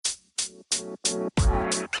Hello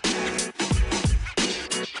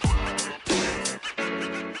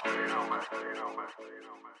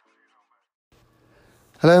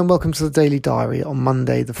and welcome to the Daily Diary on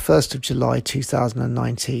Monday, the 1st of July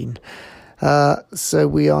 2019. So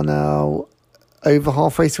we are now over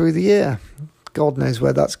halfway through the year. God knows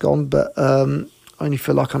where that's gone, but I only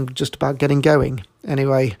feel like I'm just about getting going.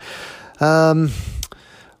 Anyway,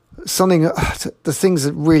 the things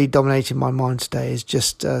that really dominated my mind today is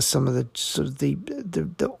just some of the sort of the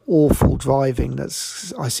awful driving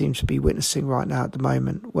that's I seem to be witnessing right now at the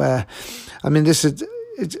moment. Where, I mean,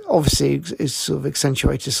 it obviously is sort of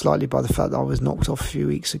accentuated slightly by the fact that I was knocked off a few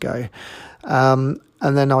weeks ago. And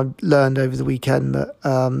then I learned over the weekend that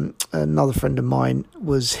another friend of mine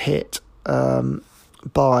was hit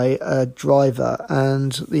by a driver,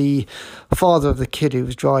 and the father of the kid who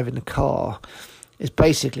was driving the car is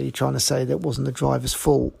basically trying to say that it wasn't the driver's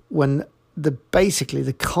fault when the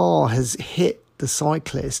car has hit the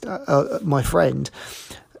cyclist, my friend,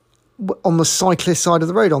 on the cyclist side of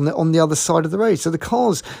the road, on the other side of the road. So the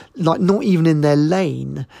car's like not even in their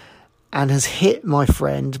lane and has hit my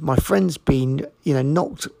friend. My friend's been,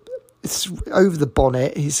 knocked over the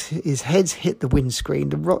bonnet. His head's hit the windscreen.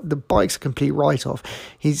 The bike's a complete write-off.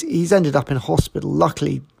 He's ended up in hospital.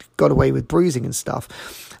 Luckily, got away with bruising and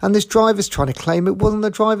stuff. And this driver's trying to claim it wasn't the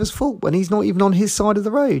driver's fault when he's not even on his side of the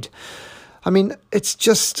road. I mean, it's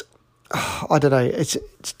just, I don't know.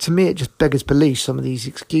 To me, it just beggars belief, some of these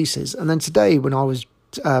excuses. And then today, when I was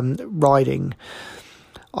riding,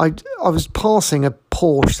 I was passing a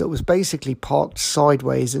Porsche that was basically parked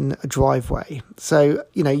sideways in a driveway. So,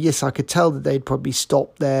 yes, I could tell that they'd probably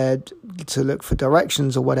stopped there to look for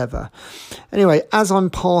directions or whatever. Anyway, as I'm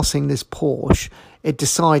passing this Porsche, it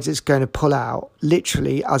decides it's going to pull out,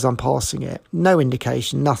 literally as I'm passing it. No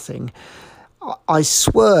indication, nothing. I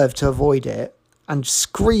swerve to avoid it and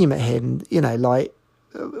scream at him, like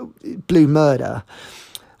blue murder.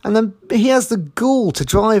 And then he has the gall to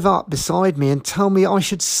drive up beside me and tell me I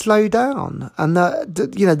should slow down. And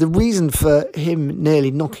the reason for him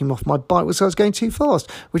nearly knocking off my bike was I was going too fast,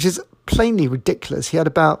 which is plainly ridiculous. He had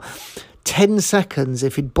about 10 seconds,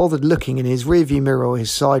 if he'd bothered looking in his rearview mirror or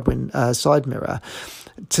his side mirror,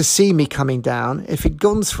 to see me coming down. If he'd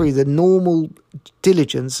gone through the normal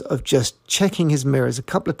diligence of just checking his mirrors a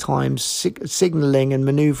couple of times, signalling and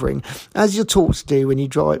manoeuvring, as you're taught to do when you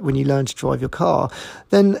learn to drive your car,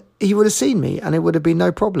 then he would have seen me and it would have been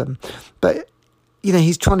no problem. But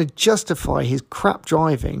he's trying to justify his crap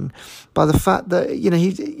driving by the fact that he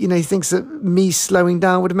thinks that me slowing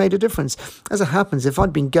down would have made a difference. As it happens, if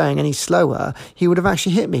I'd been going any slower, he would have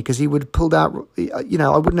actually hit me because he would have pulled out. I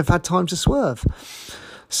wouldn't have had time to swerve.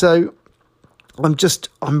 So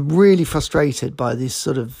I'm really frustrated by this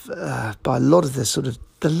sort of by a lot of this sort of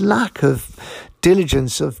the lack of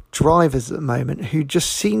diligence of drivers at the moment who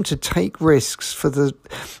just seem to take risks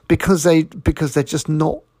because they're just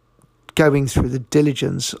not going through the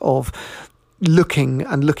diligence of looking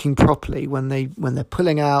properly when they're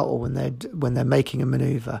pulling out or when they're making a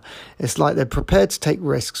maneuver. It's like they're prepared to take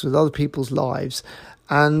risks with other people's lives,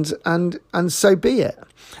 and so be it.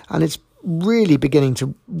 And it's really beginning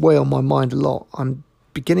to weigh on my mind a lot. I'm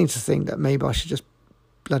beginning to think that maybe I should just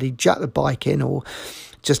bloody jack the bike in or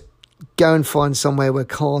just go and find somewhere where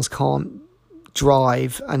cars can't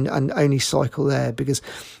drive and only cycle there, because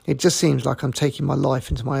it just seems like I'm taking my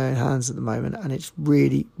life into my own hands at the moment, and it's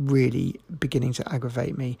really, really beginning to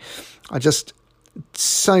aggravate me.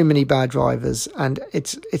 So many bad drivers, and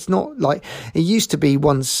it's not like it used to be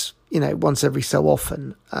once every so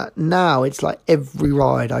often. Now it's like every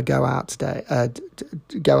ride I go out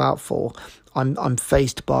for, I'm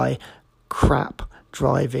faced by crap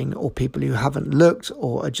driving or people who haven't looked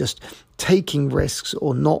or are just taking risks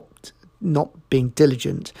or not being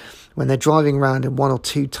diligent when they're driving around in 1 or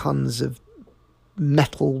 2 tons of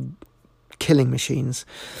metal killing machines.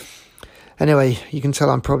 Anyway, you can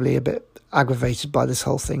tell I'm probably a bit aggravated by this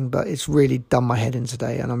whole thing, but it's really done my head in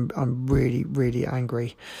today, and I'm really, really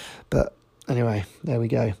angry. But anyway, there we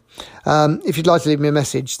go. If you'd like to leave me a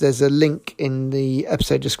message, there's a link in the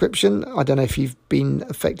episode description. I don't know if you've been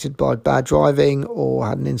affected by bad driving or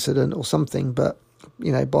had an incident or something, but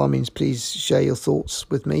by all means, please share your thoughts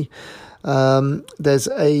with me. There's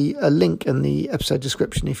a link in the episode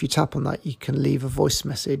description. If you tap on that, you can leave a voice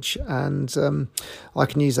message, and I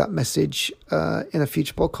can use that message in a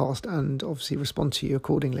future podcast and obviously respond to you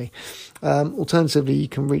accordingly. Alternatively, you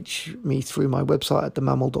can reach me through my website at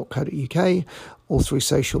themammal.co.uk or through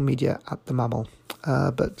social media at themammal.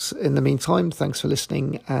 But in the meantime, thanks for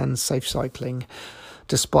listening and safe cycling,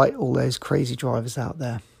 despite all those crazy drivers out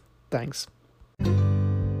there. Thanks.